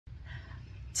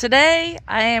Today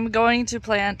I am going to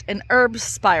plant an herb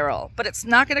spiral, but it's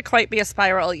not going to quite be a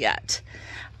spiral yet.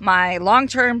 My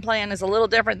long-term plan is a little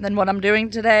different than what I'm doing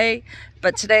today,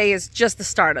 but today is just the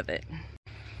start of it.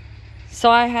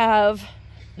 So I have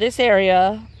this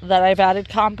area that I've added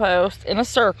compost in a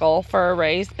circle for a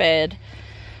raised bed,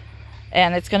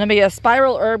 and it's going to be a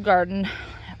spiral herb garden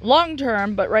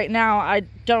long-term, but right now I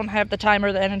don't have the time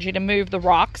or the energy to move the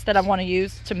rocks that I want to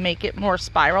use to make it more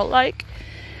spiral-like.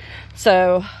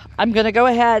 So I'm going to go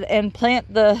ahead and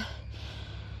plant the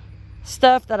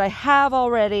stuff that I have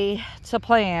already to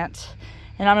plant,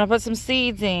 and I'm going to put some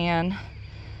seeds in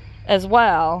as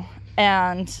well,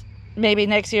 and maybe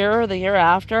next year or the year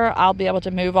after I'll be able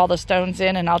to move all the stones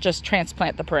in, and I'll just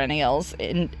transplant the perennials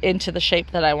into the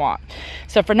shape that I want.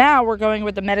 So for now we're going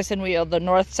with the medicine wheel, the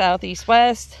north, south, east,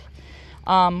 west,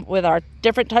 with our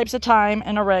different types of thyme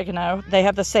and oregano. They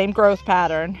have the same growth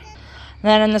pattern.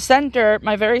 Then in the center,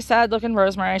 my very sad looking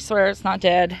rosemary. I swear it's not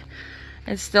dead.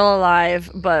 It's still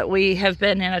alive, but we have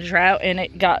been in a drought and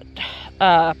it got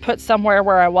put somewhere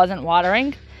where I wasn't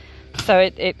watering. So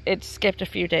it skipped a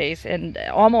few days and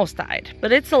almost died,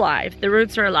 but it's alive. The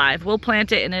roots are alive. We'll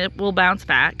plant it and it will bounce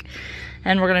back.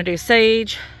 And we're gonna do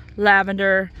sage,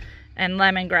 lavender, and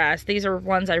lemongrass. These are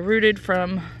ones I rooted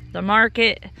from the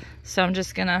market. So I'm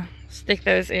just gonna stick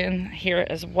those in here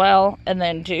as well, and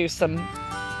then do some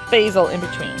basil in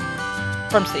between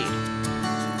from seed.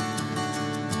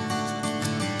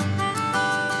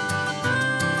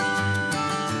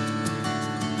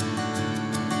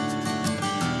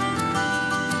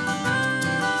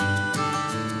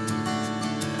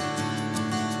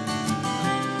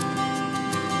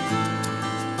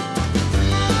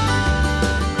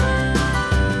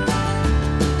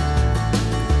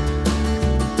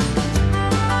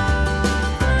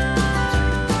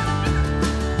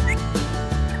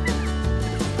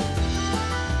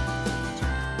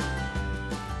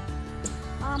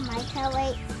 I can't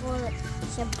wait for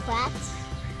some plants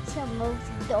to move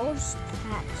those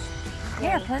plants.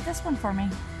 Here, plant this one for me.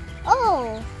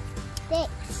 Oh,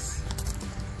 thanks.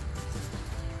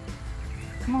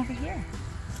 Come over here.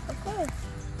 Okay.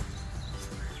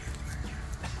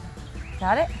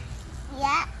 Got it?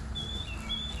 Yeah.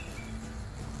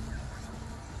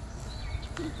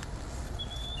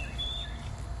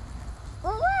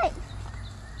 All right.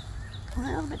 A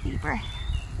little bit deeper.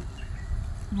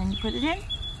 And then you put it in.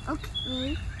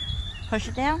 Okay. Push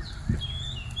it down.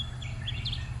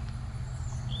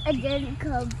 And then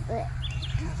cover it.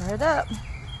 Cover it up. Good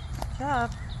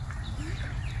job.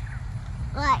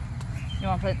 Right. You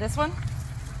want to plant this one?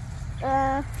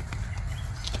 No.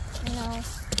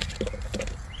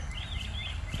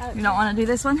 You don't want to do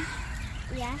this one?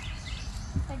 Yeah.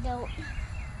 I don't.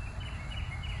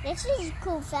 This is a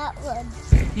cool fat one.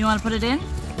 You want to put it in? No.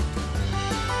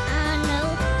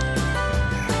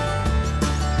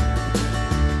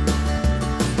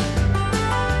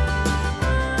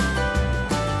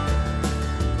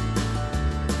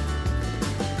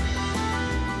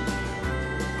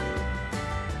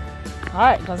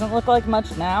 Alright, doesn't look like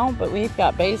much now, but we've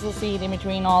got basil seed in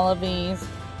between all of these.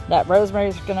 That rosemary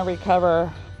is going to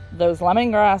recover. Those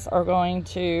lemongrass are going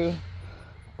to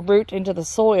root into the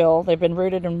soil. They've been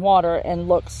rooted in water and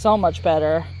look so much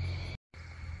better.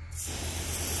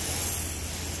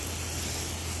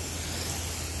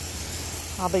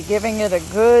 I'll be giving it a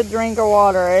good drink of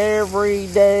water every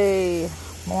day,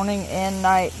 morning and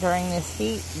night during this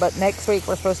heat. But next week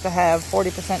we're supposed to have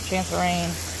 40% chance of rain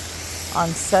on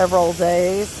several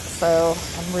days, so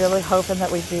I'm really hoping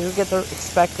that we do get the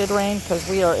expected rain, because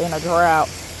we are in a drought.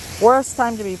 Worst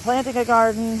time to be planting a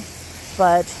garden,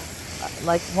 but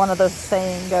like one of the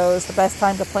saying goes, the best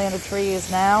time to plant a tree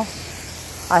is now.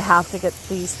 I have to get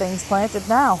these things planted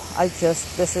now.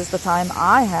 This is the time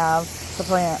I have to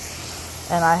plant,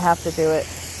 and I have to do it.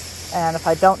 And if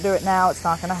I don't do it now, it's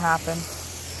not going to happen.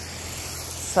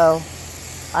 So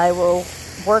I will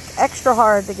work extra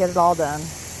hard to get it all done.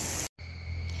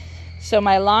 So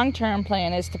my long-term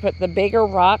plan is to put the bigger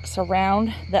rocks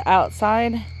around the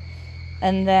outside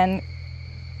and then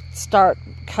start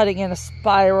cutting in a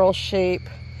spiral shape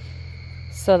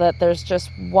so that there's just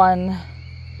one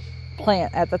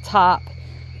plant at the top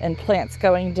and plants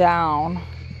going down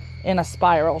in a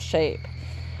spiral shape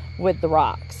with the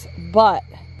rocks. But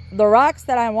the rocks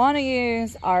that I want to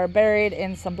use are buried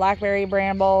in some blackberry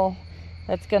bramble.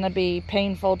 That's going to be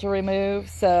painful to remove,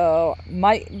 so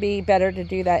might be better to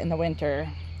do that in the winter.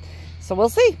 So we'll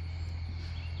see.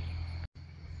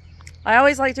 I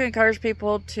always like to encourage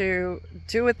people to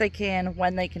do what they can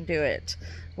when they can do it.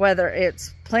 Whether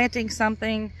it's planting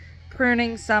something,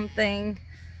 pruning something,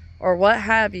 or what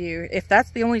have you. If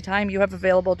that's the only time you have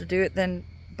available to do it, then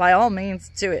by all means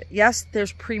do it. Yes,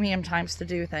 there's premium times to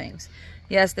do things.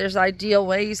 Yes, there's ideal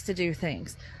ways to do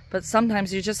things, but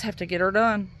sometimes you just have to get her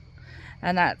done.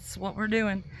 And that's what we're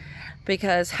doing,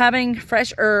 because having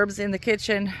fresh herbs in the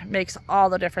kitchen makes all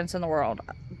the difference in the world.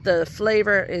 The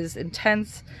flavor is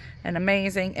intense and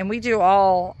amazing, and we do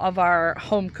all of our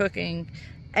home cooking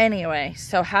anyway,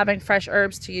 so having fresh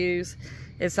herbs to use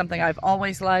is something I've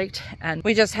always liked. And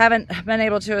we just haven't been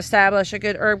able to establish a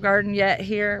good herb garden yet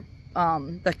here.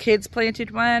 The kids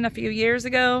planted one a few years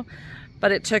ago,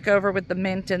 but it took over with the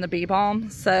mint and the bee balm,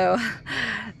 so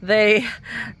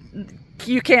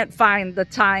you can't find the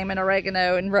thyme and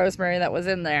oregano and rosemary that was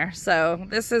in there. So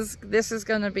this is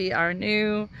going to be our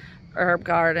new herb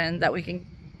garden that we can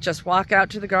just walk out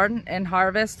to the garden and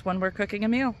harvest when we're cooking a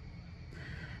meal.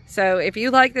 So if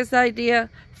you like this idea,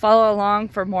 follow along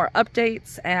for more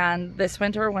updates, and this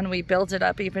winter when we build it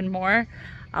up even more,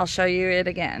 I'll show you it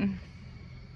again.